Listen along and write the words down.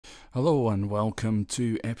Hello and welcome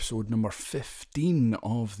to episode number 15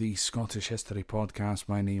 of the Scottish History Podcast.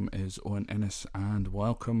 My name is Owen and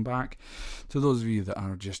welcome back. To those of you that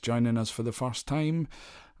are just joining us for the first time,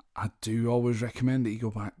 I do always recommend that you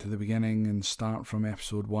go back to the beginning and start from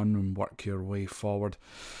episode 1 and work your way forward.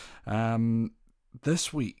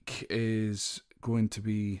 This week is going to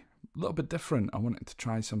be a little bit different. I wanted to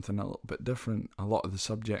try something a little bit different. A lot of the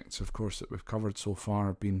subjects, of course, that we've covered so far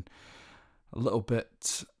have been a little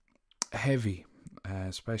bit heavy,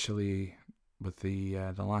 especially with the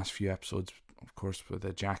last few episodes, of course, with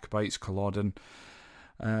the Jacobites, Culloden,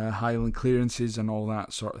 Highland clearances and all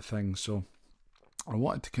that sort of thing. So I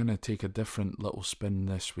wanted to kind of take a different little spin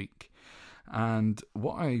this week, and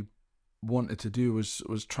what I wanted to do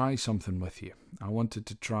was try something with you. I wanted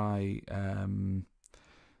to try a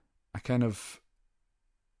kind of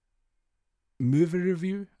movie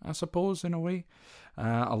review, I suppose, in a way.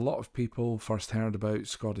 A lot of people first heard about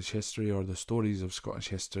Scottish history or the stories of Scottish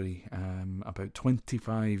history about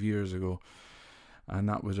 25 years ago, and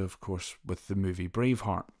that was, of course, with the movie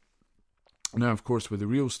Braveheart. Now, of course, with the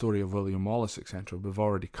real story of William Wallace, etc., we've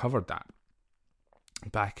already covered that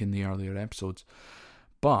back in the earlier episodes.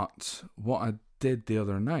 But what I did the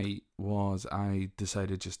other night was I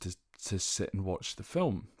decided just to sit and watch the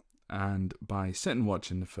film, and by sitting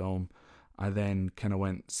watching the film, I then kind of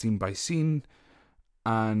went scene by scene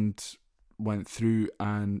and went through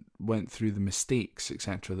the mistakes,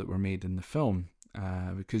 etc., that were made in the film,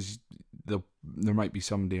 because there might be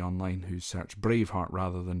somebody online who searched Braveheart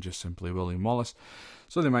rather than just simply William Wallace,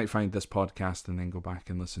 so they might find this podcast and then go back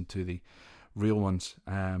and listen to the real ones,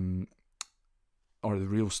 or the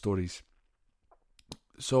real stories.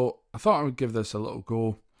 So I thought I would give this a little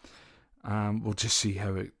go. We'll just see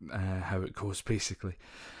how it goes, basically.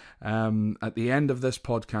 At the end of this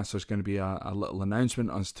podcast, there's going to be a little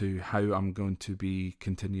announcement as to how I'm going to be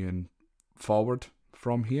continuing forward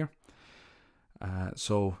from here.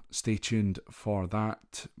 So stay tuned for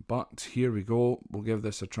that. But here we go. We'll give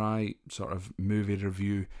this a try, sort of movie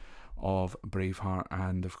review of Braveheart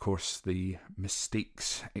and, of course, the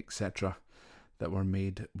mistakes, etc., that were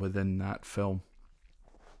made within that film.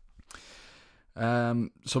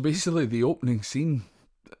 So basically, the opening scene,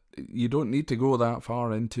 you don't need to go that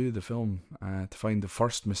far into the film to find the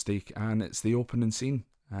first mistake, and it's the opening scene.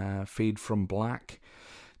 Fade from black.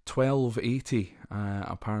 1280,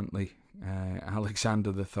 apparently,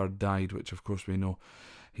 Alexander III died, which of course we know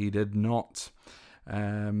he did not.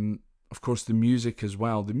 Of course, the music as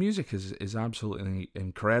well. The music is absolutely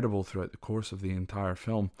incredible throughout the course of the entire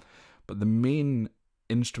film, but the main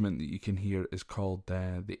instrument that you can hear is called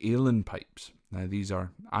the Ailin pipes. Now, these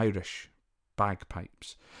are Irish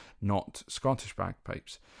bagpipes, not Scottish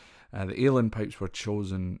bagpipes. The Ailin pipes were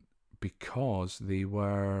chosen because they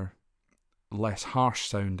were less harsh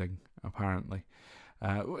sounding, apparently,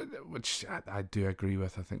 which I do agree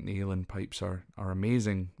with. I think the Ailin pipes are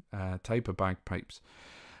amazing type of bagpipes.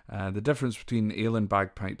 The difference between Ailin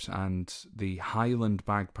bagpipes and the Highland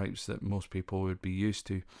bagpipes that most people would be used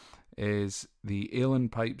to is the Ailin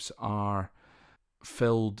pipes are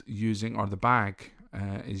filled using, or the bag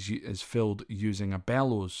is filled using a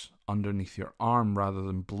bellows underneath your arm rather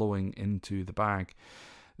than blowing into the bag.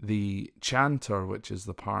 The chanter, which is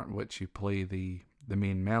the part which you play the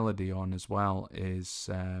main melody on as well, is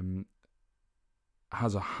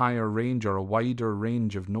has a higher range or a wider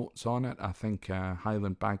range of notes on it. I think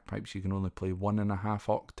Highland bagpipes you can only play 1.5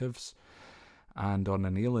 octaves, and on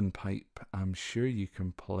an Ailin pipe I'm sure you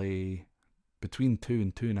can play between 2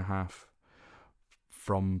 and 2.5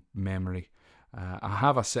 from memory. I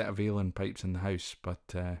have a set of Ailin pipes in the house,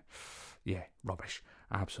 but yeah, rubbish,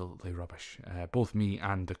 absolutely rubbish. Both me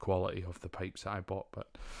and the quality of the pipes that I bought,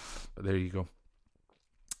 but there you go.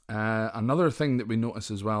 Another thing that we notice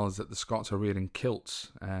as well is that the Scots are wearing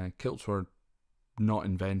kilts. Kilts were not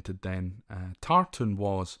invented then. Tartan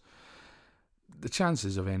was. The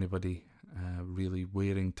chances of anybody really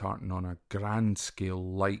wearing tartan on a grand scale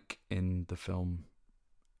like in the film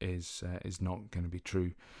is not going to be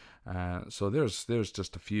true. So there's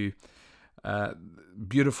just a few.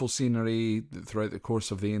 Beautiful scenery throughout the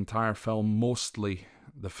course of the entire film. Mostly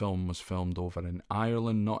the film was filmed over in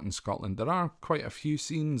Ireland, not in Scotland. There are quite a few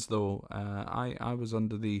scenes though. I was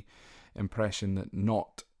under the impression that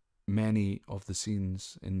not many of the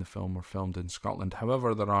scenes in the film were filmed in Scotland.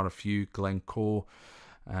 However, there are a few, Glencoe,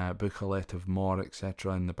 Buccleuch of Moor,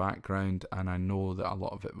 etc. in the background, and I know that a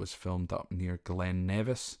lot of it was filmed up near Glen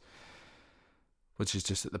Nevis, which is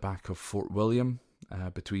just at the back of Fort William,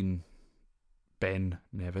 between Ben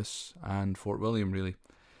Nevis and Fort William, really.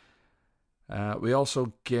 We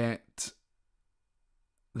also get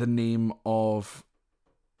the name of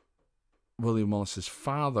William Wallace's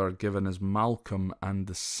father given as Malcolm and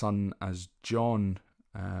the son as John.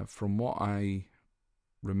 From what I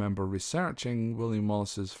remember researching, William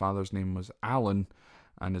Wallace's father's name was Alan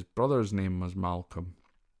and his brother's name was Malcolm.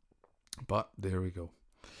 But there we go.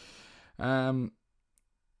 When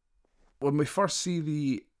we first see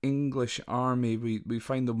the English army, we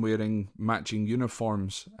find them wearing matching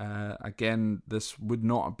uniforms. Again, this would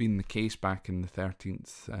not have been the case back in the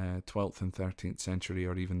 12th and 13th century,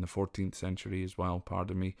 or even the 14th century as well,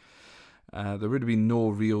 pardon me. There would have been no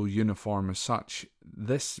real uniform as such.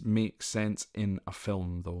 This makes sense in a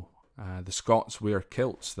film, though. The Scots wear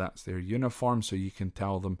kilts, that's their uniform, so you can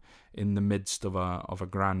tell them in the midst of a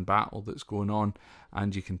grand battle that's going on,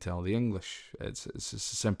 and you can tell the English. It's as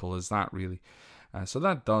simple as that, really. So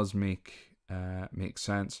that does make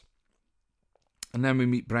sense. And then we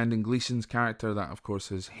meet Brendan Gleeson's character. That, of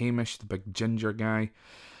course, is Hamish, the big ginger guy.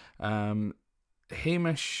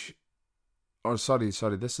 Hamish, or sorry,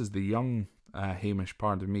 this is the young Hamish,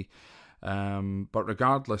 pardon me. But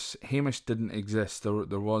regardless, Hamish didn't exist. There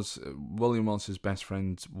was William Wallace's best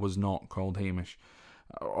friend was not called Hamish,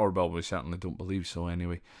 or well, we certainly don't believe so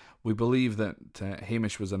anyway. We believe that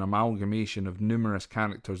Hamish was an amalgamation of numerous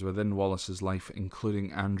characters within Wallace's life,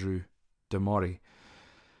 including Andrew de Moray.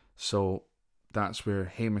 So that's where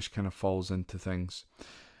Hamish kind of falls into things.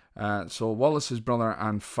 So Wallace's brother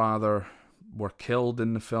and father were killed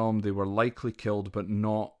in the film. They were likely killed, but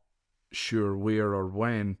not sure where or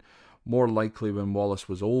when. More likely when Wallace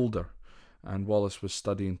was older, and Wallace was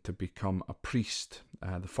studying to become a priest.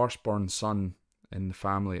 The firstborn son in the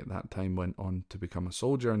family at that time went on to become a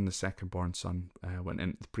soldier, and the second-born son went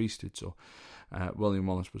into the priesthood. So William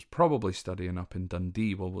Wallace was probably studying up in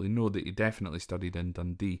Dundee. Well, we know that he definitely studied in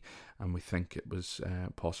Dundee, and we think it was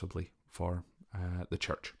possibly for the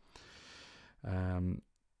church. And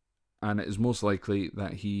it is most likely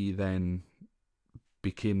that he then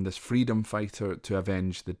became this freedom fighter to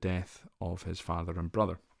avenge the death of his father and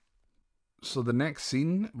brother. So the next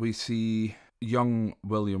scene, we see young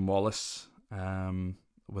William Wallace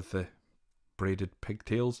with the braided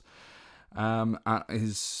pigtails at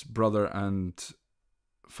his brother and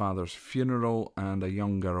father's funeral, and a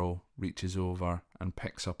young girl reaches over and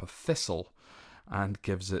picks up a thistle and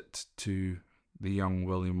gives it to the young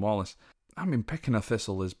William Wallace. I mean, picking a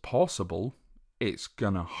thistle is possible. It's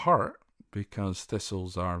gonna hurt, because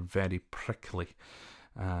thistles are very prickly.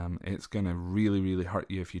 It's going to really, really hurt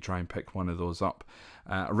you if you try and pick one of those up.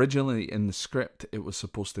 Originally in the script, it was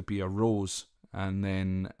supposed to be a rose, and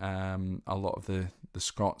then a lot of the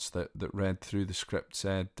Scots that read through the script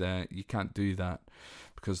said, you can't do that,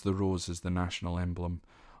 because the rose is the national emblem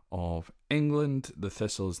of England, the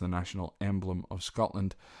thistle is the national emblem of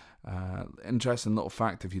Scotland. Interesting little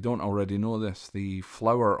fact, if you don't already know this, the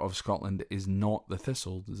flower of Scotland is not the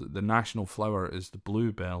thistle. The national flower is the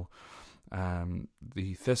bluebell.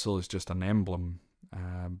 The thistle is just an emblem,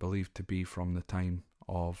 believed to be from the time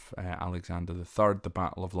of Alexander III, the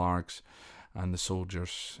Battle of Largs, and the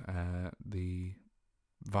soldiers, the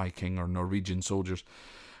Viking or Norwegian soldiers,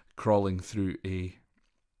 crawling through a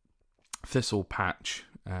thistle patch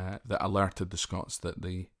that alerted the Scots that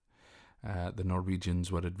the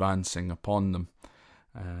Norwegians were advancing upon them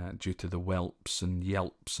due to the whelps and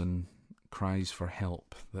yelps and cries for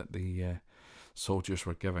help that the soldiers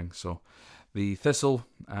were giving. So the thistle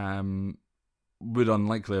would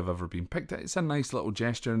unlikely have ever been picked. It's a nice little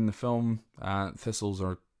gesture in the film. Thistles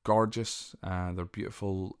are gorgeous. They're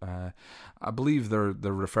beautiful. I believe they're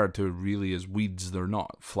referred to really as weeds. They're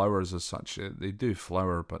not flowers as such. They do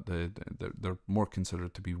flower, but they're more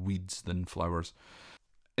considered to be weeds than flowers.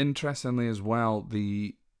 Interestingly as well,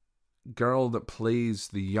 the girl that plays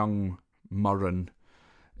the young Murron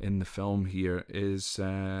in the film here is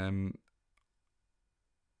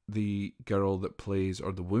the girl that plays,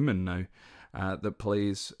 or the woman now, that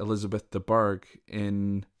plays Elizabeth de Burgh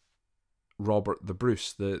in Robert the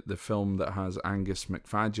Bruce, the film that has Angus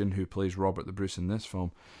McFadden, who plays Robert the Bruce in this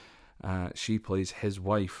film. She plays his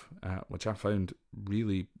wife, which I found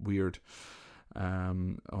really weird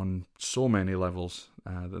on so many levels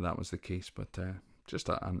that was the case, but just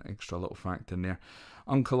an extra little fact in there.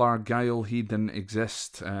 Uncle Argyle, he didn't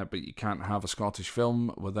exist, but you can't have a Scottish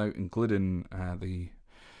film without including the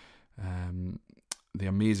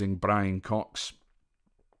amazing Brian Cox.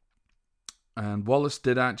 And Wallace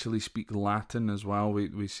did actually speak Latin as well.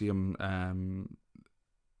 We see him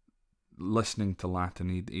listening to Latin.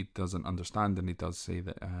 He doesn't understand, and he does say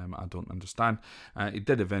that I don't understand. He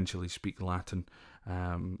did eventually speak Latin,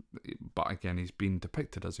 but again, he's been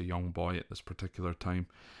depicted as a young boy at this particular time.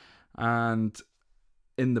 And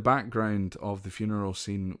In the background of the funeral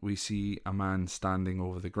scene, we see a man standing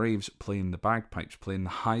over the graves playing the bagpipes, playing the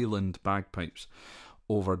Highland bagpipes,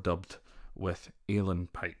 overdubbed with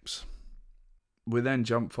Éileann pipes. We then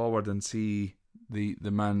jump forward and see the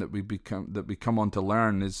man that we come on to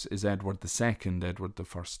learn is Edward II, Edward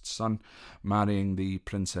I's son, marrying the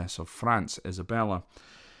Princess of France, Isabella.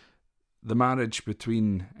 The marriage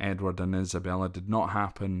between Edward and Isabella did not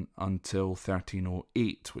happen until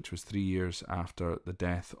 1308, which was 3 years after the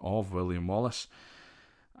death of William Wallace.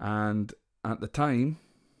 And at the time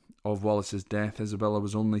of Wallace's death, Isabella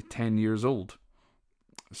was only 10 years old.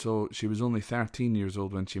 So she was only 13 years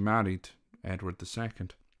old when she married Edward II.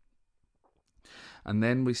 And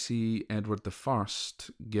then we see Edward I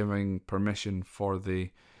giving permission for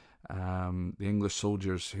the English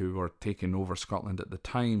soldiers who were taking over Scotland at the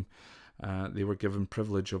time. They were given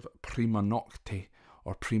privilege of prima nocte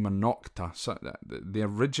or prima nocta. So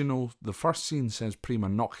the first scene says prima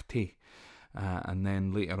nocte, and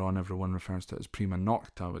then later on everyone refers to it as prima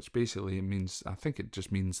nocta, which basically means, I think it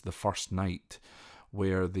just means the first night,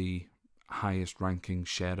 where the highest ranking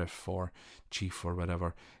sheriff or chief or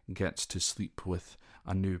whatever gets to sleep with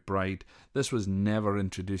a new bride. This was never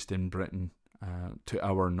introduced in Britain to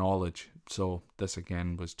our knowledge, so this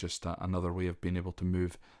again was just another way of being able to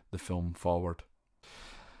move the film forward.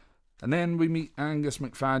 And then we meet Angus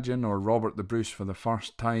MacFadyen, or Robert the Bruce, for the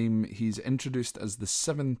first time. He's introduced as the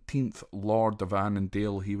 17th Lord of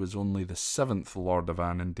Annandale. He was only the 7th Lord of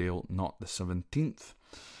Annandale, not the 17th.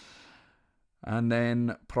 And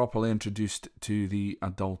then properly introduced to the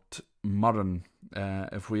adult Murren.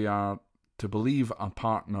 If we are to believe a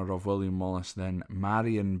partner of William Wallace, then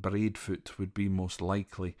Marion Braidfoot would be most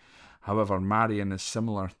likely. However, Marion is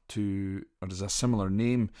is a similar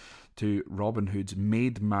name to Robin Hood's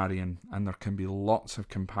maid Marion, and there can be lots of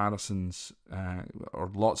comparisons,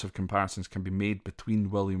 lots of comparisons can be made between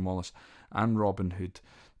William Wallace and Robin Hood,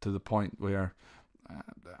 to the point where,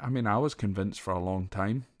 I was convinced for a long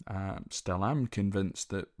time, still am convinced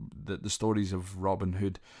that the stories of Robin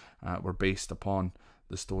Hood were based upon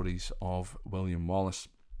the stories of William Wallace.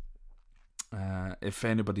 If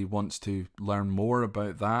anybody wants to learn more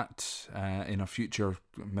about that in a future,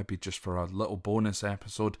 maybe just for a little bonus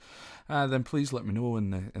episode, then please let me know in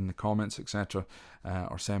the comments, etc.,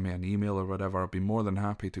 or send me an email or whatever. I'll be more than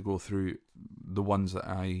happy to go through the ones that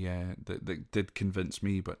that did convince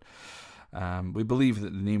me. But we believe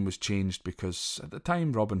that the name was changed because at the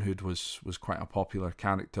time Robin Hood was quite a popular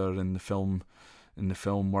character in the film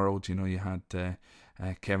world. You know, you had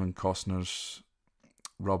Kevin Costner's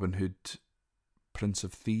Robin Hood, Prince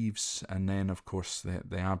of Thieves, and then of course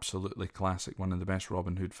the absolutely classic, one of the best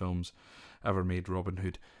Robin Hood films ever made, Robin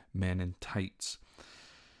Hood Men in Tights.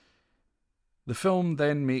 The film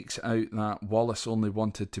then makes out that Wallace only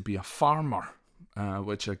wanted to be a farmer,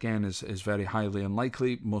 which again is very highly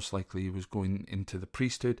unlikely. Most likely he was going into the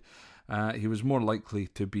priesthood. He was more likely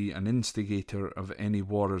to be an instigator of any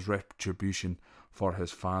war as retribution for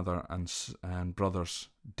his father and brother's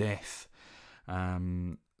death.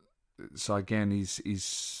 So again,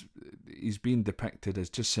 he's being depicted as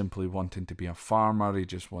just simply wanting to be a farmer. He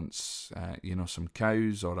just wants, some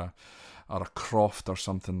cows or a croft or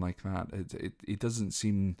something like that. He doesn't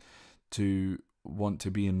seem to want to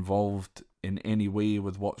be involved in any way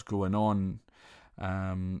with what's going on.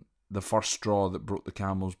 The first straw that broke the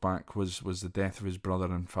camel's back was the death of his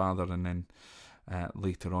brother and father, and then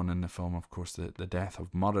later on in the film, of course, the death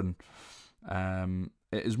of Murren.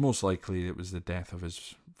 It is most likely it was the death of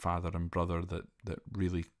his father and brother that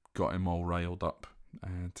really got him all riled up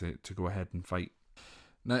to go ahead and fight.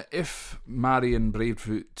 Now, if Marion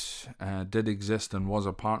Braidfoot did exist and was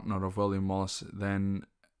a partner of William Wallace, then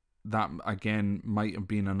that again might have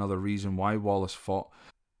been another reason why Wallace fought.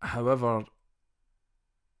 However,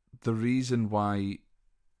 the reason why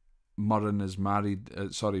Murren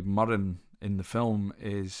in the film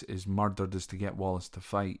is murdered is to get Wallace to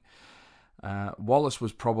fight. Wallace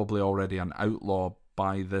was probably already an outlaw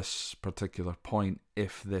by this particular point,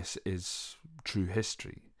 if this is true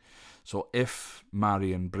history. So if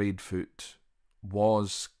Marion Braidfoot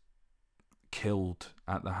was killed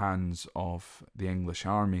at the hands of the English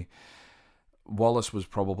army, Wallace was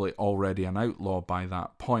probably already an outlaw by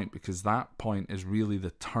that point, because that point is really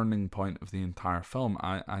the turning point of the entire film.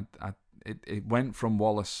 It went from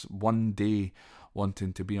Wallace one day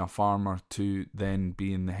wanting to be a farmer to then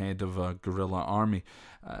being the head of a guerrilla army.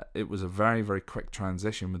 It was a very, very quick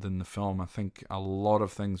transition within the film. I think a lot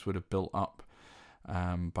of things would have built up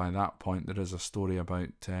by that point. There is a story about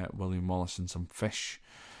William Wallace and some fish.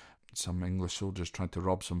 Some English soldiers tried to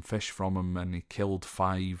rob some fish from him, and he killed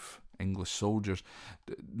 5 English soldiers.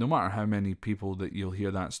 No matter how many people that you'll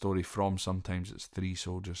hear that story from, sometimes it's 3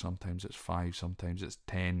 soldiers, sometimes it's 5, sometimes it's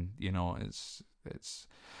 10. You know, it's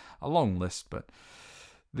a long list, but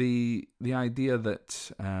the idea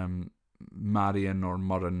that Marion or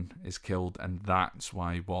Murren is killed and that's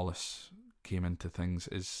why Wallace came into things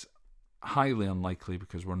is highly unlikely,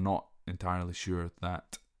 because we're not entirely sure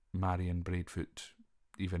that Marion Braveheart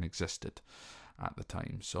even existed at the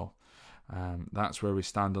time. So that's where we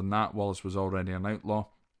stand on that. Wallace was already an outlaw.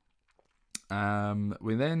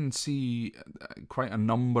 We then see quite a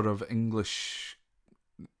number of English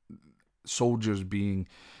soldiers being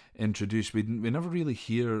introduced. We never really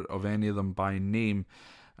hear of any of them by name,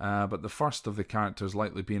 but the first of the characters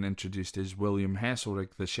likely being introduced is William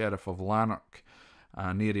Heselrigg, the Sheriff of Lanark,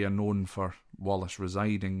 an area known for Wallace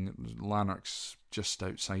residing. Lanark's just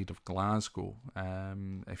outside of Glasgow.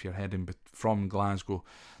 If you're heading from Glasgow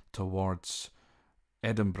towards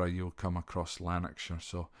Edinburgh, you'll come across Lanarkshire.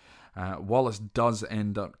 So Wallace does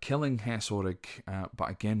end up killing Heselrigg, but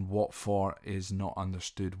again, what for is not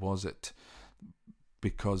understood. Was it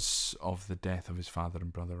because of the death of his father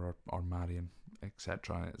and brother, or Marion,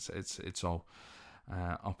 etc.? It's all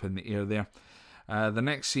up in the air there. The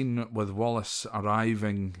next scene with Wallace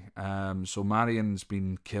arriving, so Marion's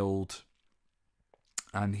been killed,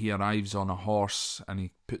 and he arrives on a horse, and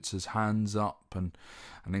he puts his hands up, and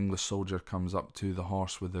an English soldier comes up to the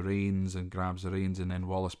horse with the reins and grabs the reins, and then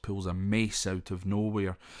Wallace pulls a mace out of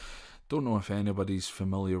nowhere. Don't know if anybody's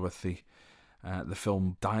familiar with the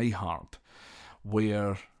film Die Hard,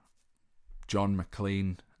 where John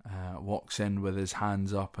McClane walks in with his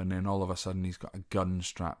hands up, and then all of a sudden he's got a gun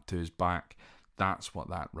strapped to his back. That's what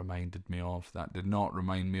that reminded me of. That did not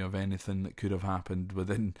remind me of anything that could have happened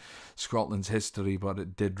within Scotland's history, but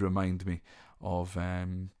it did remind me of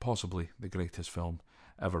possibly the greatest film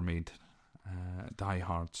ever made, Die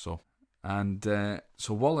Hard. So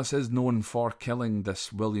Wallace is known for killing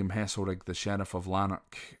this William Heselrigg, the Sheriff of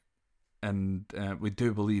Lanark, and we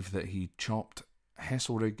do believe that he chopped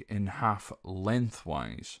Heselrigg in half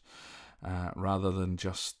lengthwise, rather than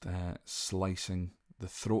just slicing the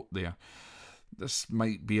throat there. This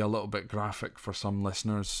might be a little bit graphic for some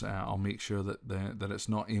listeners. I'll make sure that it's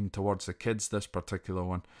not aimed towards the kids, this particular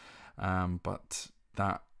one. But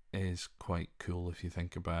that is quite cool if you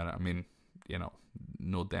think about it. I mean, you know,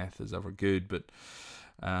 no death is ever good, but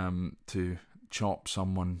to chop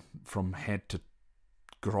someone from head to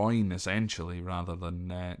groin, essentially, rather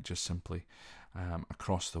than just simply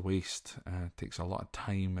across the waist, takes a lot of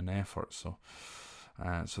time and effort. So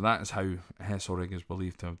that is how Heselrigg is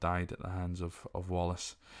believed to have died at the hands of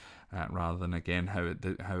Wallace, rather than again how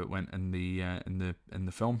it went in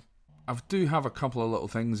the film. I do have a couple of little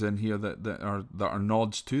things in here that are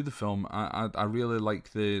nods to the film. I really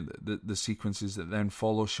like the sequences that then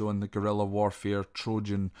follow, showing the guerrilla warfare,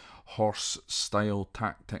 Trojan horse style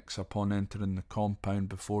tactics upon entering the compound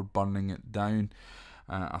before burning it down.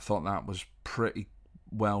 I thought that was pretty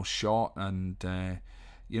well shot, and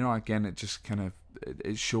again, it just kind of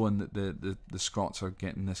it's showing that the Scots are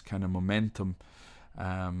getting this kind of momentum,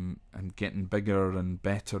 and getting bigger and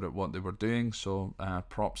better at what they were doing. So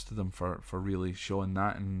props to them for really showing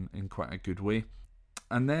that in quite a good way.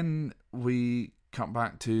 And then we cut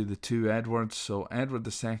back to the two Edwards. So Edward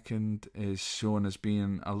II is shown as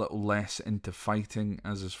being a little less into fighting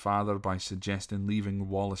as his father, by suggesting leaving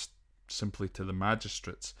Wallace simply to the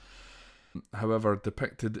magistrates. However,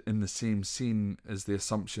 depicted in the same scene is the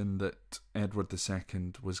assumption that Edward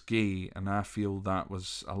II was gay, and I feel that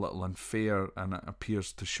was a little unfair, and it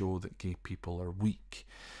appears to show that gay people are weak.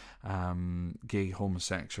 Gay,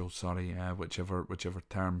 homosexual, whichever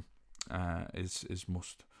term is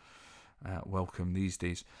most welcome these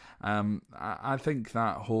days. I think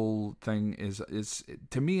that whole thing is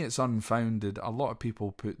to me, it's unfounded. A lot of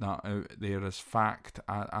people put that out there as fact.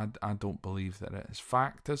 I don't believe that it is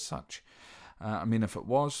fact as such. I mean, if it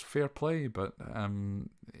was, fair play, but I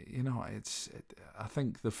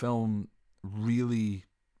think the film really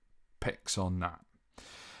picks on that,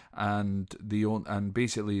 and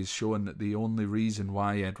basically is showing that the only reason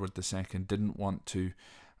why Edward II didn't want to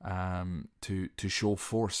show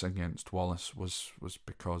force against Wallace was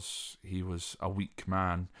because he was a weak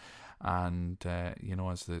man, and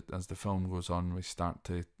as the film goes on, we start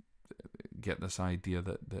to get this idea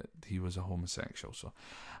that he was a homosexual. So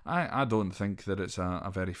I don't think that it's a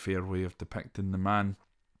very fair way of depicting the man,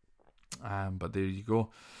 but there you go.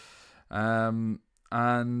 And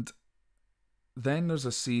then there's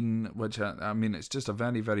a scene which I mean, it's just a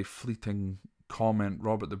very, very fleeting comment.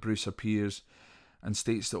 Robert the Bruce appears and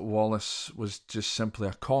states that Wallace was just simply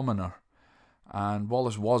a commoner, and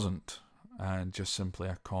Wallace wasn't. just simply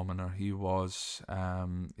a commoner. He was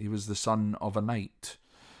the son of a knight,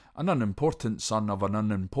 an unimportant son of an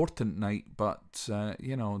unimportant knight, but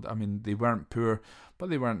they weren't poor, but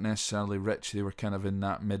they weren't necessarily rich. They were kind of in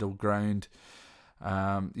that middle ground.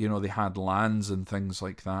 They had lands and things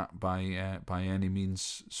like that by any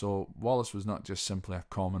means. So Wallace was not just simply a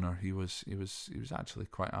commoner. He was actually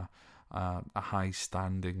quite a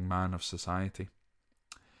high-standing man of society.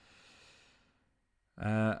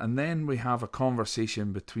 And then we have a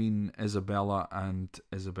conversation between Isabella and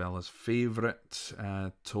Isabella's favourite,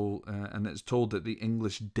 and it's told that the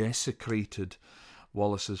English desecrated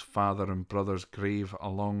Wallace's father and brother's grave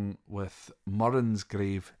along with Murren's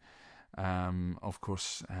grave. Of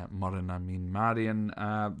course, Murren, I mean Marion.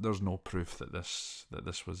 There's no proof that this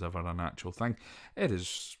was ever an actual thing. It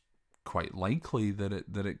is quite likely that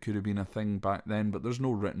it could have been a thing back then, but there's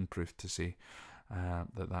no written proof to say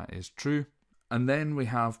that is true. And then we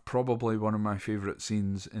have probably one of my favourite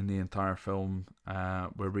scenes in the entire film,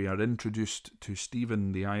 where we are introduced to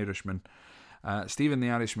Stephen the Irishman. Stephen the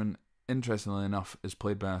Irishman, interestingly enough, is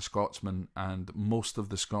played by a Scotsman, and most of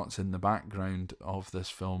the Scots in the background of this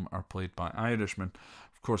film are played by Irishmen.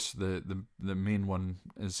 Of course, the main one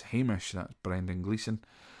is Hamish, that's Brendan Gleeson.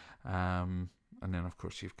 And then, of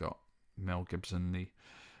course, you've got Mel Gibson,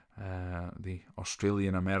 the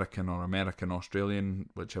Australian-American or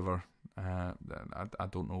American-Australian, whichever. I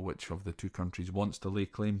don't know which of the two countries wants to lay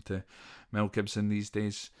claim to Mel Gibson these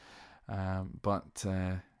days. But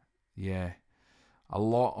a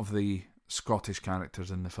lot of the Scottish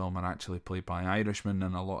characters in the film are actually played by Irishmen,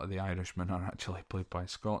 and a lot of the Irishmen are actually played by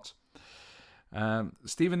Scots.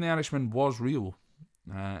 Stephen the Irishman was real.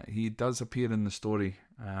 He does appear in the story,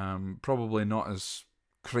 probably not as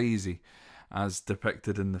crazy as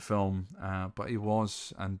depicted in the film, but he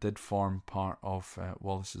was and did form part of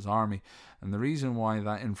Wallace's army. And the reason why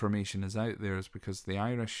that information is out there is because the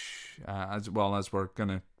Irish, as we're going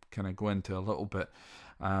to kind of go into a little bit,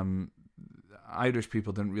 Irish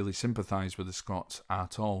people didn't really sympathise with the Scots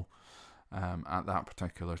at all at that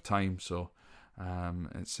particular time. So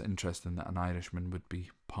it's interesting that an Irishman would be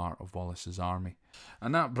part of Wallace's army.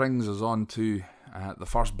 And that brings us on to the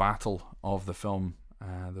first battle of the film.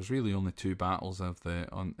 There's really only two battles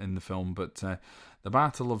in the film, but the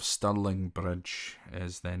Battle of Stirling Bridge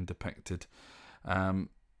is then depicted.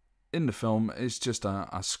 In the film, it's just a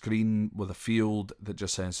screen with a field that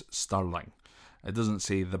just says Stirling. It doesn't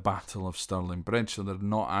say the Battle of Stirling Bridge, so they're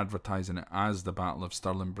not advertising it as the Battle of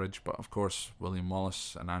Stirling Bridge. But of course, William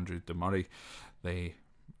Wallace and Andrew de Murray,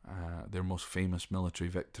 their most famous military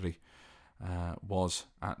victory was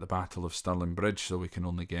at the Battle of Stirling Bridge, so we can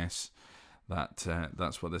only guess that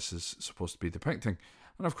that's what this is supposed to be depicting.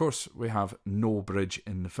 And of course, we have no bridge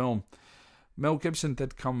in the film. Mel Gibson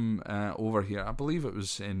did come over here, I believe it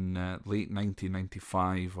was in late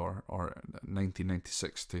 1995 or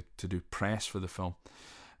 1996 to do press for the film.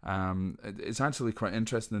 It's actually quite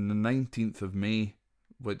interesting. On the 19th of May,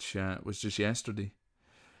 which was just yesterday,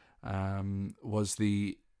 was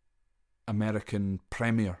the American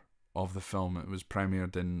premiere of the film. It was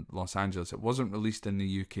premiered in Los Angeles. It wasn't released in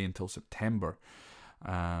the UK until September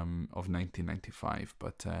of 1995,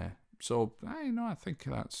 but so I think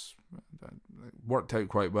that worked out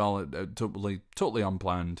quite well. It totally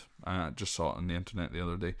unplanned. I just saw it on the internet the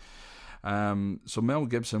other day. So Mel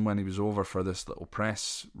Gibson, when he was over for this little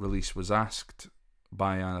press release, was asked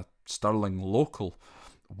by a Stirling local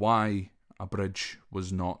why a bridge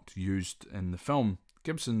was not used in the film.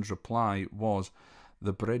 Gibson's reply was,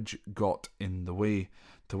 "The bridge got in the way,"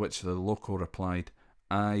 to which the local replied,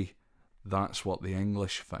 "Aye, that's what the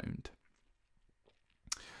English found."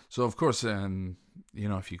 So, of course,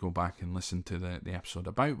 if you go back and listen to the episode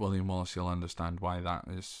about William Wallace, you'll understand why that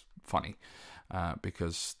is funny,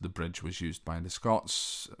 because the bridge was used by the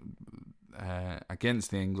Scots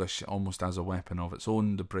against the English almost as a weapon of its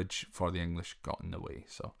own. The bridge for the English got in the way.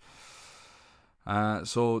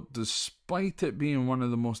 So despite it being one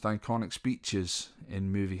of the most iconic speeches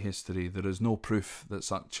in movie history, there is no proof that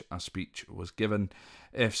such a speech was given.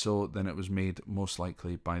 If so, then it was made most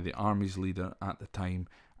likely by the army's leader at the time,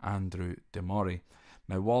 Andrew de Murray.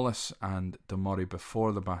 Now, Wallace and de Murray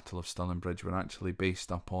before the Battle of Stirling Bridge were actually based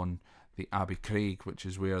upon the Abbey Craig, which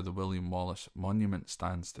is where the William Wallace Monument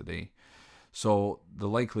stands today. So the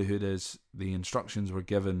likelihood is the instructions were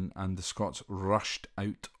given and the Scots rushed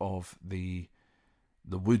out of the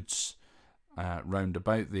woods round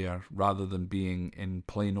about there, rather than being in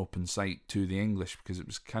plain open sight to the English, because it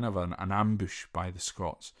was kind of an ambush by the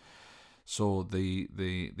Scots. So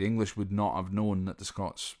the English would not have known that the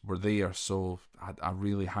Scots were there, so I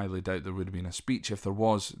really highly doubt there would have been a speech. If there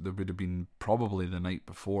was, there would have been probably the night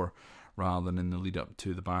before, rather than in the lead up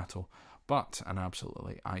to the battle. But an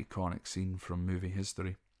absolutely iconic scene from movie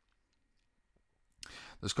history.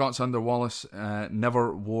 The Scots under Wallace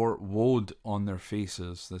never wore woad on their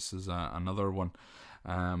faces. This is another one.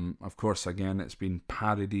 Of course, again, it's been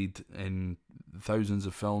parodied in thousands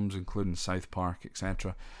of films, including South Park,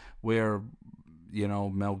 etc., where, you know,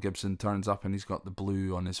 Mel Gibson turns up and he's got the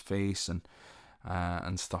blue on his face and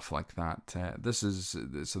stuff like that.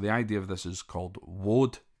 So the idea of this is called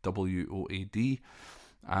woad, W-O-A-D,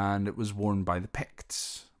 and it was worn by the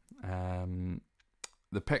Picts.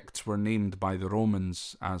 The Picts were named by the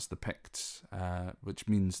Romans as the Picts, which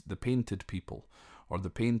means the painted people, or the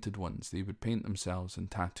painted ones. They would paint themselves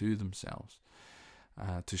and tattoo themselves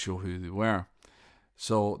to show who they were.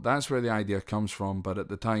 So that's where the idea comes from, but at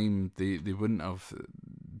the time they wouldn't have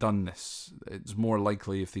done this. It's more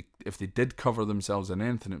likely if they did cover themselves in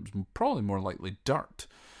anything, it was probably more likely dirt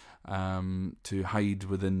to hide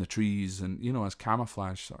within the trees and, you know, as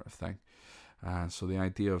camouflage sort of thing. So the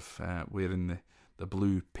idea of wearing the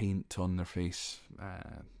blue paint on their face,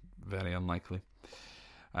 very unlikely.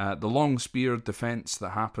 The long spear defense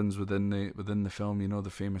that happens within the film, you know,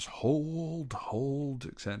 the famous hold,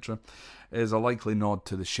 etc., is a likely nod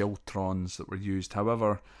to the schiltrons that were used.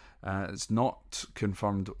 However, it's not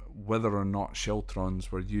confirmed whether or not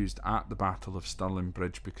schiltrons were used at the Battle of Stirling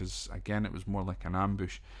Bridge, because again, it was more like an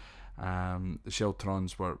ambush. The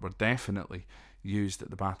schiltrons were definitely used at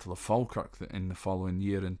the Battle of Falkirk in the following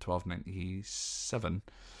year in 1297.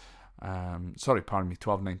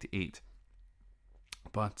 1298.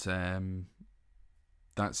 But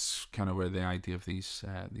that's kind of where the idea of these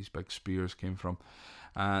big spears came from.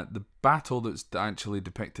 The battle that's actually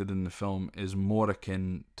depicted in the film is more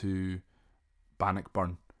akin to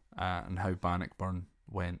Bannockburn and how Bannockburn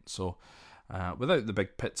went. So without the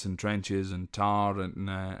big pits and trenches and tar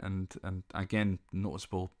and again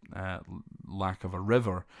noticeable lack of a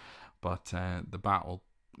river, but the battle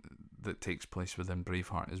that takes place within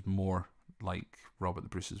Braveheart is more like Robert the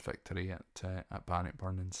Bruce's victory at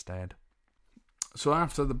Bannockburn instead. So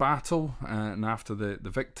after the battle and after the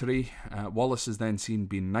victory, Wallace is then seen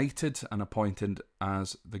being knighted and appointed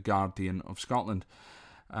as the Guardian of Scotland.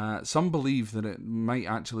 Some believe that it might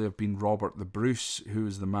actually have been Robert the Bruce who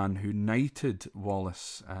was the man who knighted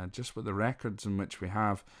Wallace, just with the records in which we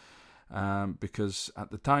have, because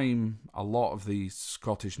at the time a lot of the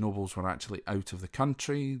Scottish nobles were actually out of the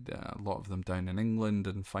country, a lot of them down in England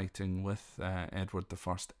and fighting with Edward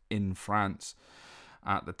I in France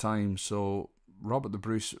at the time. So Robert the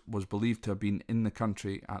Bruce was believed to have been in the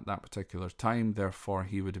country at that particular time, therefore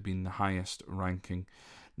he would have been the highest ranking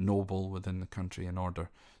noble within the country in order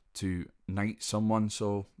to knight someone.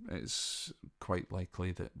 So it's quite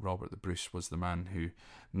likely that Robert the Bruce was the man who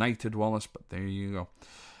knighted Wallace, but there you go.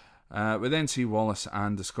 We then see Wallace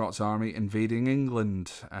and the Scots army invading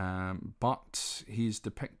England, but he's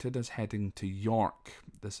depicted as heading to York.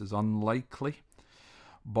 This is unlikely,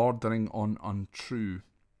 bordering on untrue.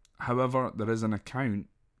 However, there is an account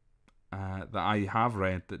that I have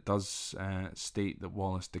read that does state that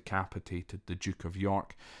Wallace decapitated the Duke of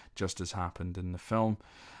York, just as happened in the film.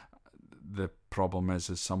 The problem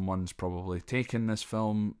is someone's probably taken this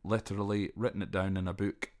film literally, written it down in a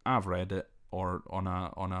book. I've read it, or on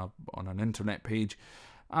an internet page.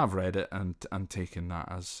 I've read it and taken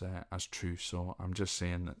that as true. So I'm just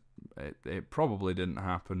saying that it probably didn't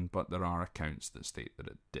happen, but there are accounts that state that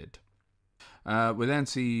it did. We then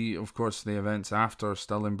see, of course, the events after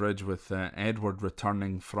Stirling Bridge with Edward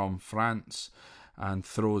returning from France and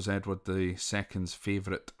throws Edward II's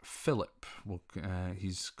favourite, Philip,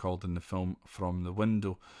 he's called in the film, from the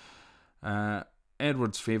window.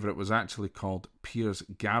 Edward's favourite was actually called Piers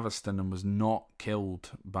Gaveston and was not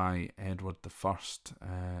killed by Edward I.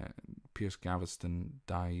 Piers Gaveston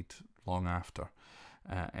died long after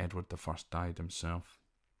Edward I died himself.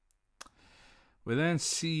 We then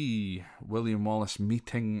see William Wallace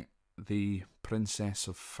meeting the Princess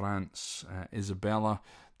of France, Isabella,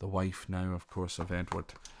 the wife now, of course, of Edward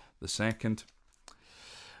II.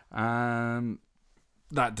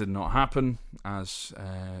 That did not happen, as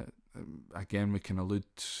again we can allude,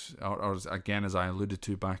 or again as I alluded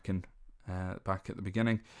to back at the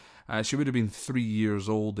beginning. She would have been 3 years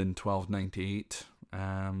old in 1298,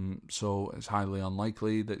 so it's highly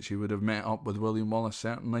unlikely that she would have met up with William Wallace,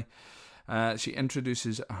 certainly. She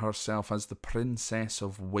introduces herself as the Princess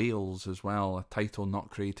of Wales as well, a title not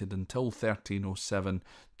created until 1307,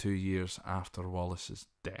 2 years after Wallace's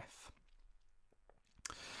death.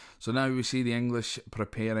 So now we see the English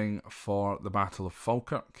preparing for the Battle of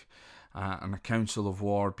Falkirk, and a council of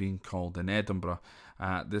war being called in Edinburgh.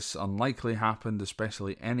 This unlikely happened,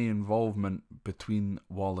 especially any involvement between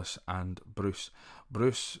Wallace and Bruce.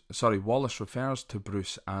 Wallace refers to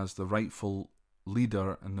Bruce as the rightful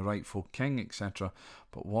leader and the rightful king, etc.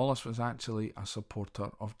 But Wallace was actually a supporter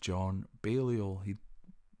of John Balliol. He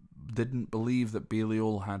didn't believe that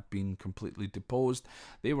Balliol had been completely deposed.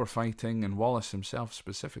 They were fighting, and Wallace himself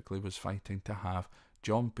specifically was fighting to have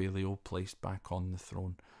John Balliol placed back on the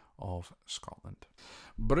throne of Scotland.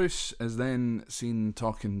 Bruce is then seen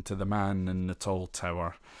talking to the man in the tall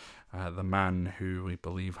tower, the man who we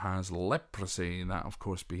believe has leprosy, that of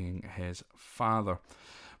course being his father.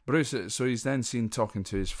 Bruce, so he's then seen talking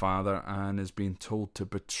to his father and is being told to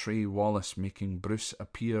betray Wallace, making Bruce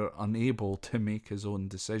appear unable to make his own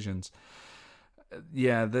decisions.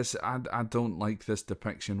 Yeah, I don't like this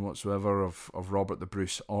depiction whatsoever of Robert the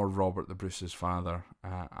Bruce or Robert the Bruce's father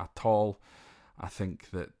at all. I think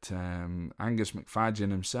that Angus MacFadyen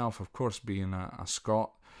himself, of course, being a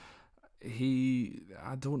Scot,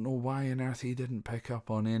 I don't know why on earth he didn't pick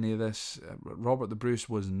up on any of this. Robert the Bruce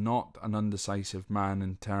was not an undecisive man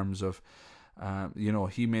in terms of,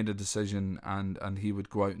 he made a decision and he would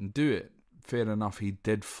go out and do it. Fair enough, he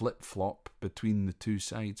did flip-flop between the two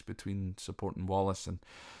sides, between supporting Wallace and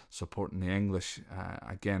supporting the English.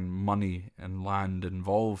 Again, money and land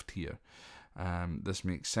involved here. This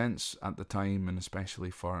makes sense at the time, and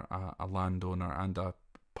especially for a landowner and a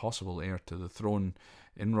possible heir to the throne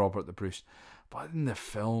in Robert the Bruce. But in the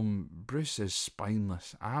film, Bruce is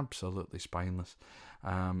spineless, absolutely spineless.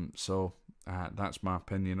 So that's my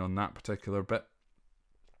opinion on that particular bit.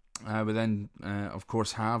 We then, of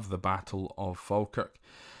course, have the Battle of Falkirk,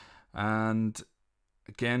 and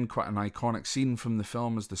again, quite an iconic scene from the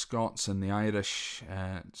film as the Scots and the Irish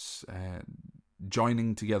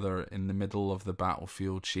joining together in the middle of the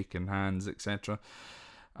battlefield, shaking hands, etc.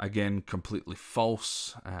 Again, completely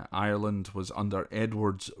false. Ireland was under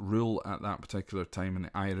Edward's rule at that particular time, and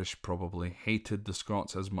the Irish probably hated the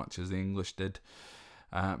Scots as much as the English did.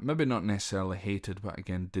 Maybe not necessarily hated, but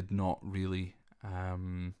again, did not really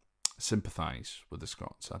sympathise with the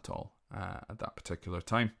Scots at all at that particular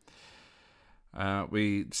time.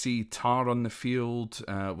 We see tar on the field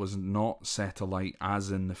was not set alight as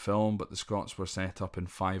in the film, but the Scots were set up in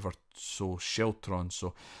 5 or so sheltrons.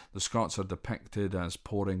 So the Scots are depicted as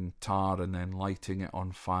pouring tar and then lighting it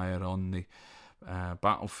on fire on the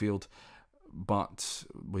battlefield. But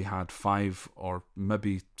we had 5 or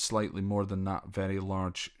maybe slightly more than that very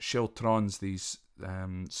large sheltrons, these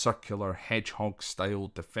circular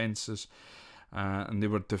hedgehog-style defences. And they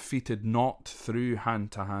were defeated not through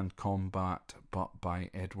hand-to-hand combat, but by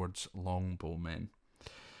Edward's longbowmen.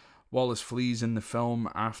 Wallace flees in the film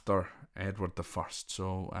after Edward I.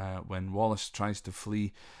 So when Wallace tries to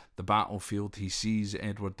flee the battlefield, he sees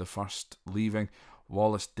Edward I leaving.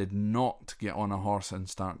 Wallace did not get on a horse and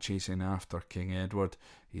start chasing after King Edward.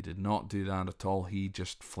 He did not do that at all. He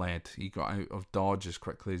just fled. He got out of Dodge as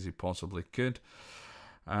quickly as he possibly could.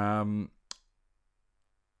 But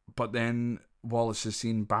then Wallace is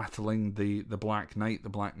seen battling the Black Knight. The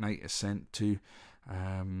Black Knight is sent to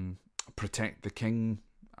protect the king,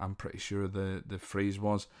 I'm pretty sure the phrase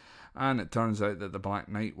was. And it turns out that the Black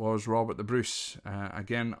Knight was Robert the Bruce.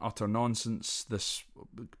 Again, utter nonsense, this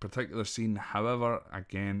particular scene. However,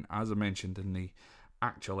 again, as I mentioned in the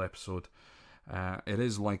actual episode, it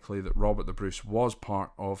is likely that Robert the Bruce was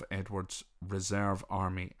part of Edward's reserve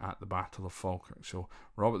army at the Battle of Falkirk. So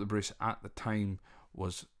Robert the Bruce at the time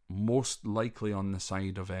was most likely on the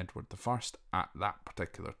side of Edward I at that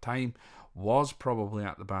particular time, was probably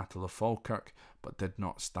at the Battle of Falkirk, but did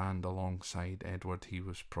not stand alongside Edward. He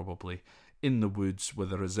was probably in the woods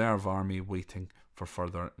with a reserve army waiting for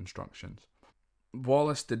further instructions.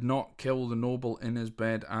 Wallace did not kill the noble in his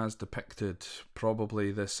bed as depicted.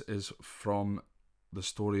 Probably this is from the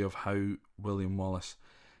story of how William Wallace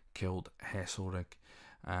killed Heselrigg.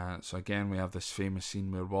 So again, we have this famous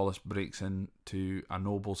scene where Wallace breaks into a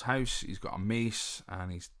noble's house. He's got a mace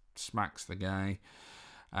and he smacks the guy,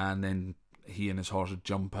 and then he and his horse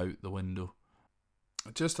jump out the window.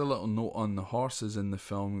 Just a little note on the horses in the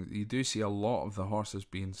film. You do see a lot of the horses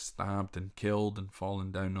being stabbed and killed and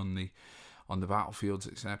falling down on the battlefields,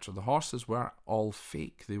 etc. The horses were all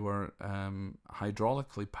fake. They were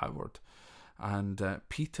hydraulically powered, and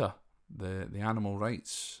PETA, the animal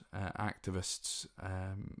rights activists,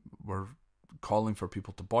 were calling for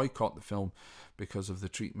people to boycott the film because of the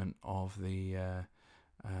treatment of the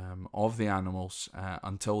animals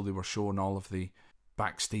until they were shown all of the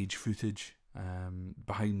backstage footage,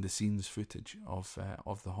 behind the scenes footage of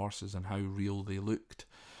the horses and how real they looked,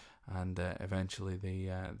 and eventually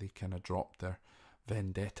they kind of dropped their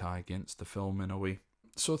vendetta against the film in a way.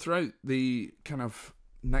 So throughout the kind of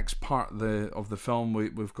next part of the film,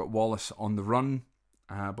 we've got Wallace on the run,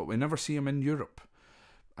 but we never see him in Europe.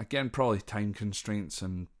 Again, probably time constraints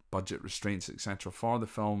and budget restraints, etc. for the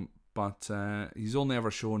film, but he's only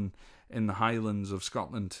ever shown in the Highlands of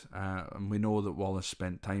Scotland, and we know that Wallace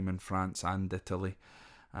spent time in France and Italy,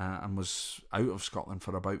 and was out of Scotland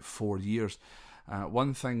for about 4 years.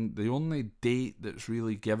 One thing, the only date that's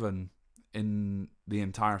really given in the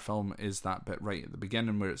entire film is that bit right at the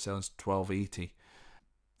beginning where it says 1280.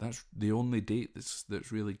 That's the only date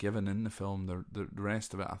that's really given in the film. The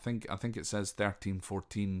rest of it, I think it says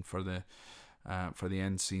 1314 for the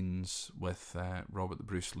end scenes with Robert the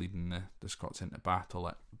Bruce leading the Scots into battle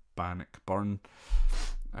at Bannockburn.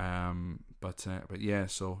 But yeah,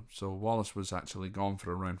 so Wallace was actually gone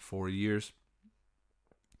for around 4 years.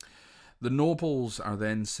 The nobles are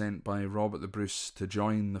then sent by Robert the Bruce to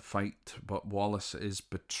join the fight, but Wallace is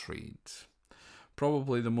betrayed.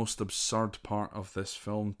 Probably the most absurd part of this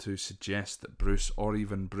film to suggest that Bruce, or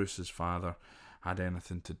even Bruce's father, had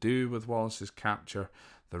anything to do with Wallace's capture.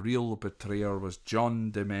 The real betrayer was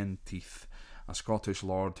John de Menteith, a Scottish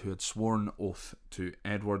lord who had sworn oath to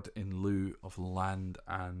Edward in lieu of land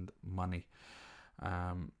and money.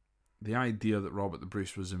 The idea that Robert the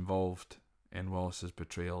Bruce was involved in Wallace's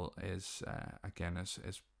betrayal is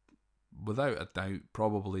without a doubt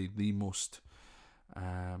probably the most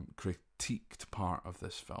critiqued part of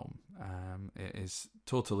this film. It is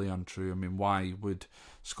totally untrue. I mean, why would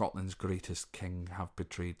Scotland's greatest king have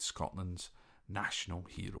betrayed Scotland's national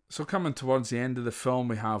hero? So coming towards the end of the film,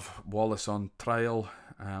 we have Wallace on trial.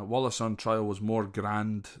 Wallace on trial was more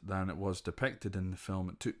grand than it was depicted in the film.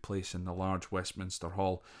 It took place in the large Westminster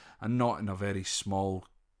Hall and not in a very small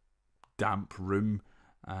damp room,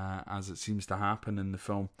 as it seems to happen in the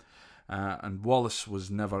film. And Wallace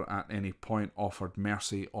was never at any point offered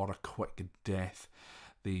mercy or a quick death.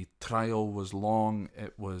 The trial was long,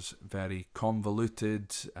 it was very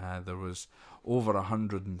convoluted, there was over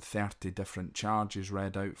 130 different charges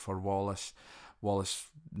read out for Wallace. Wallace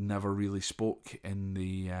never really spoke in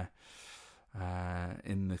the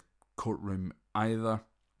courtroom either.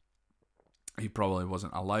 He probably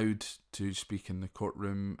wasn't allowed to speak in the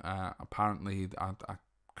courtroom. Apparently a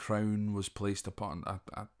crown was placed upon, a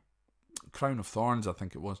crown of thorns, I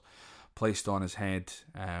think it was, placed on his head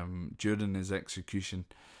during his execution,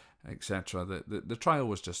 etc. The trial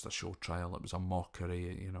was just a show trial. It was a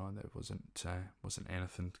mockery, you know, and it wasn't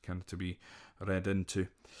anything kind of to be read into.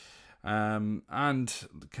 And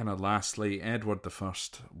kind of lastly, Edward I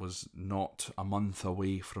was not a month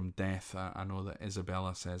away from death. I know that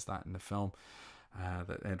Isabella says that in the film,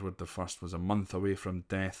 that Edward I was a month away from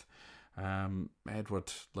death.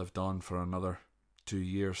 Edward lived on for another 2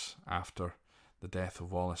 years after the death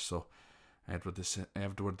of Wallace, so Edward I,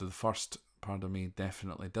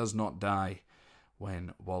 definitely does not die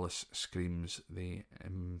when Wallace screams that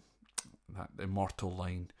immortal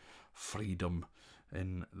line, freedom,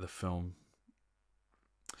 in the film.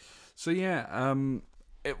 So yeah,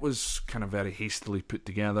 it was kind of very hastily put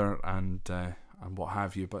together and what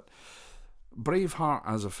have you, but Braveheart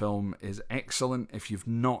as a film is excellent. If you've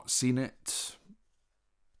not seen it,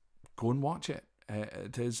 go and watch it.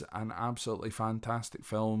 It is an absolutely fantastic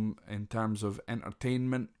film in terms of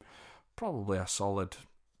entertainment. Probably a solid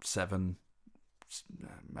 7,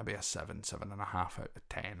 maybe a 7.5 out of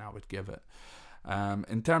 10 I would give it.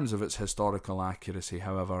 In terms of its historical accuracy,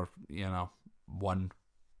 however, 1,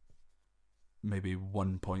 maybe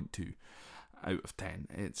 1.2 out of 10.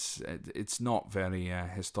 It's not very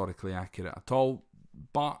historically accurate at all.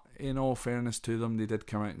 But in all fairness to them, they did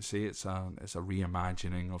come out and say it's a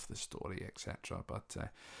reimagining of the story, etc. But I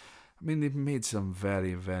mean, they've made some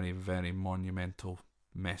very, very, very monumental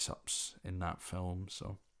mess ups in that film.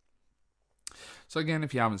 So again,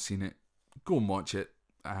 if you haven't seen it, go and watch it.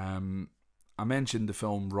 I mentioned the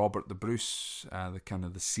film Robert the Bruce,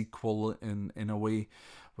 the sequel in a way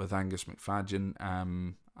with Angus McFadden.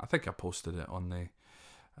 I think I posted it on the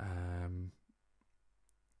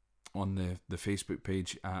Facebook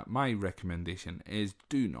page. My recommendation is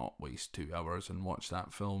do not waste 2 hours and watch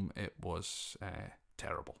that film. It was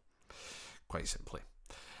terrible, quite simply.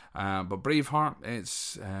 But Braveheart,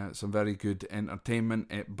 it's some very good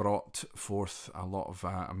entertainment. It brought forth a lot of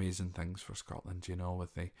amazing things for Scotland,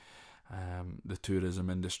 with the tourism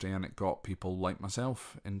industry, and it got people like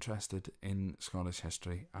myself interested in Scottish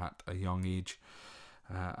history at a young age.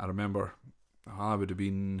 I remember I would have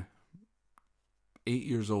been 8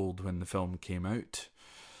 years old when the film came out,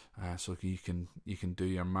 so you can do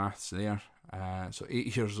your maths there. So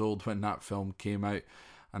 8 years old when that film came out,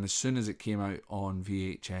 And as soon as it came out on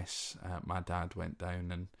VHS, my dad went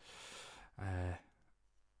down and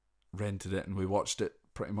rented it, and we watched it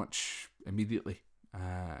pretty much immediately.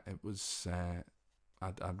 It was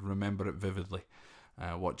I'd remember it vividly,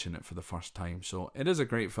 watching it for the first time. So it is a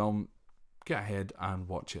great film. Get ahead and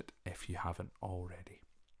watch it if you haven't already.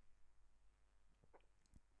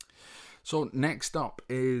 So next up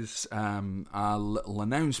is a little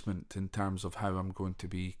announcement in terms of how I'm going to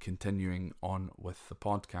be continuing on with the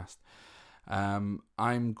podcast.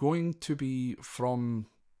 I'm going to be, from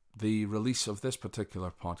the release of this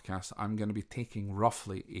particular podcast, I'm going to be taking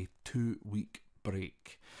roughly a 2-week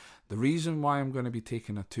break. The reason why I'm going to be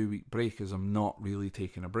taking a 2-week break is I'm not really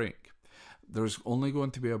taking a break. There's only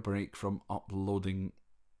going to be a break from uploading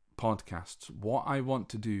podcasts. What I want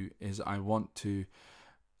to do is I want to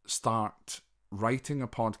start writing a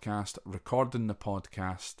podcast, recording the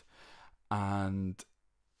podcast, and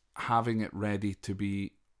having it ready to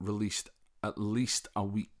be released at least a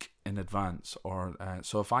week in advance. Or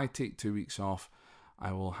so if I take 2 weeks off,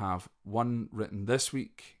 I will have one written this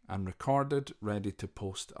week and recorded, ready to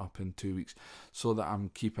post up in 2 weeks, so that I'm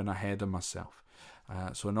keeping ahead of myself.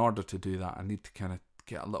 So in order to do that, I need to kind of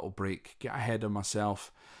get a little break, get ahead of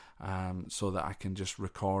myself, so that I can just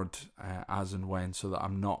record as and when, so that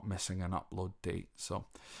I'm not missing an upload date. So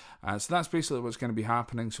that's basically what's going to be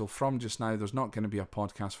happening. So from just now, there's not going to be a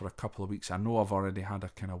podcast for a couple of weeks. I know I've already had a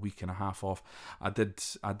kind of week and a half off. I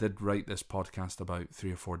did write this podcast about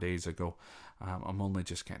 3 or 4 days ago. I'm only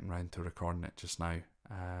just getting around to recording it just now,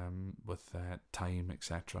 with time,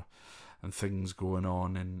 etc., and things going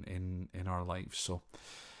on in our lives. So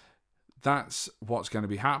that's what's going to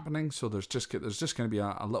be happening. So there's just going to be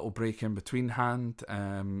a little break in between hand.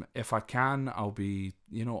 If I can, I'll be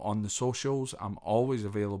on the socials. I'm always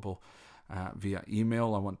available via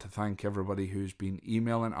email. I want to thank everybody who's been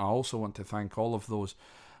emailing. I also want to thank all of those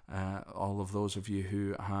of you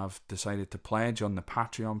who have decided to pledge on the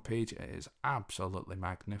Patreon page. It is absolutely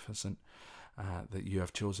magnificent that you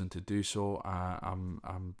have chosen to do so.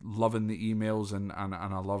 I'm loving the emails, and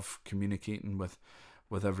I love communicating with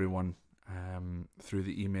everyone through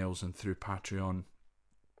the emails and through Patreon,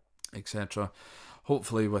 etc.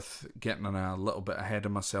 Hopefully, with getting a little bit ahead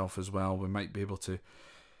of myself as well, we might be able to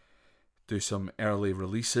do some early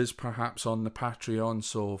releases perhaps on the Patreon.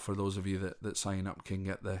 So for those of you that sign up, can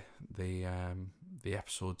get the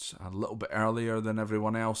episodes a little bit earlier than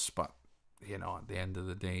everyone else. But at the end of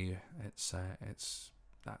the day, it's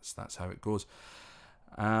that's how it goes.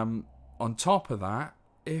 On top of that,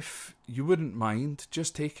 if you wouldn't mind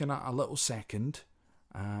just taking a little second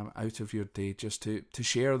out of your day just to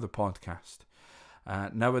share the podcast.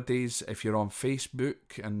 Nowadays, if you're on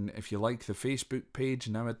Facebook, and if you like the Facebook page,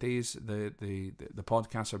 nowadays the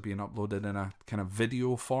podcasts are being uploaded in a kind of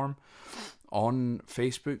video form on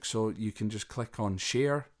Facebook, so you can just click on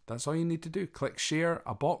share. That's all you need to do. Click share.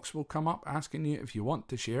 A box will come up asking you if you want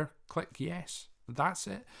to share. Click yes. That's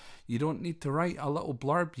it. You don't need to write a little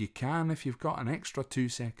blurb. You can if you've got an extra 2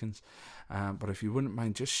 seconds. But if you wouldn't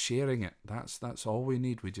mind just sharing it, that's all we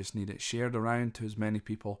need. We just need it shared around to as many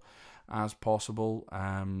people as possible.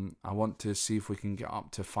 I want to see if we can get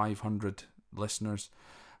up to 500 listeners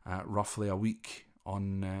roughly a week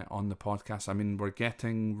on the podcast. I mean, we're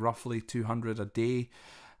getting roughly 200 a day.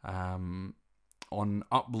 On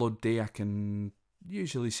upload day, I can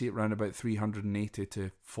usually see it around about 380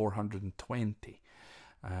 to 420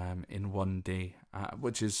 in one day,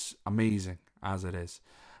 which is amazing as it is.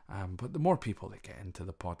 But the more people that get into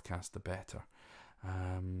the podcast, the better.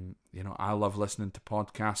 I love listening to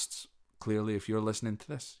podcasts. Clearly, if you're listening to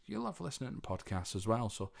this, you love listening to podcasts as well.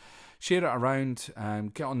 So share it around.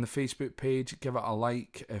 Get on the Facebook page. Give it a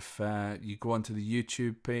like. If you go onto the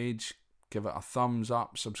YouTube page, give it a thumbs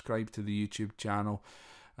up. Subscribe to the YouTube channel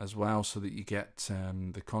as well, so that you get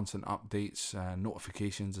the constant updates,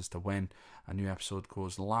 notifications as to when a new episode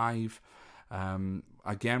goes live.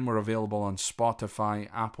 Again, we're available on Spotify,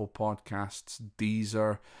 Apple Podcasts,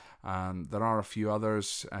 Deezer. There are a few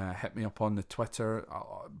others. Hit me up on the Twitter.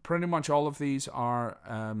 Pretty much all of these are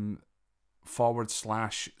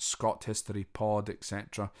 /Scott History Pod,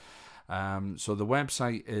 etc. So the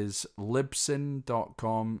website is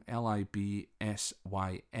libsyn.com, libsyn.com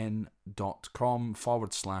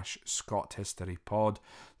 /Scott History Pod.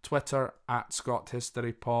 Twitter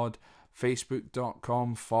 @ScottHistoryPod.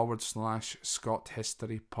 Facebook.com /Scott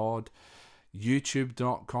History Pod.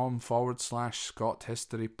 YouTube.com /Scott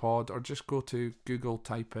History Pod, or just go to Google,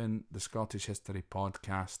 type in the Scottish History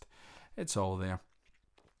Podcast. It's all there.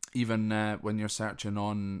 Even when you're searching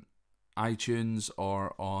on iTunes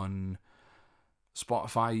or on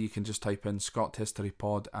Spotify, you can just type in Scott History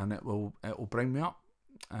Pod and it will bring me up.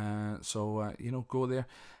 So go there.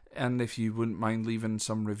 And if you wouldn't mind leaving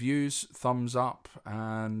some reviews, thumbs up,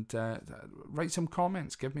 and write some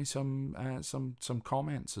comments. Give me some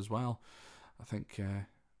comments as well. I think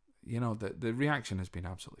the reaction has been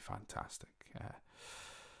absolutely fantastic.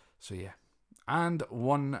 So yeah. And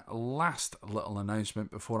one last little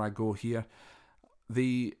announcement before I go here.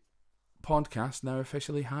 The podcast now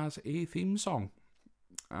officially has a theme song.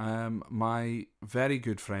 My very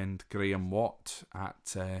good friend Graham Watt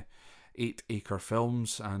at 8 Acre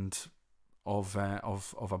Films and of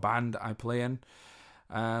a band I play in.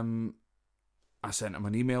 I sent him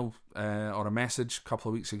an email or a message a couple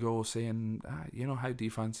of weeks ago saying, how do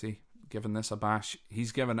you fancy giving this a bash?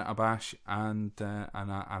 He's given it a bash, and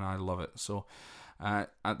I love it. So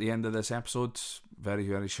at the end of this episode, very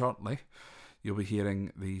very shortly, you'll be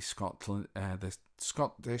hearing the Scottish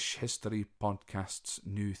History Podcast's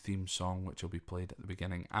new theme song, which will be played at the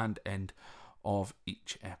beginning and end of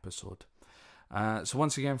each episode. So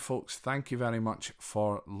once again, folks, thank you very much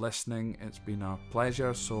for listening. It's been a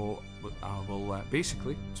pleasure. So I will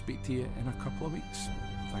basically speak to you in a couple of weeks.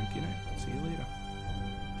 Thank you now. See you later.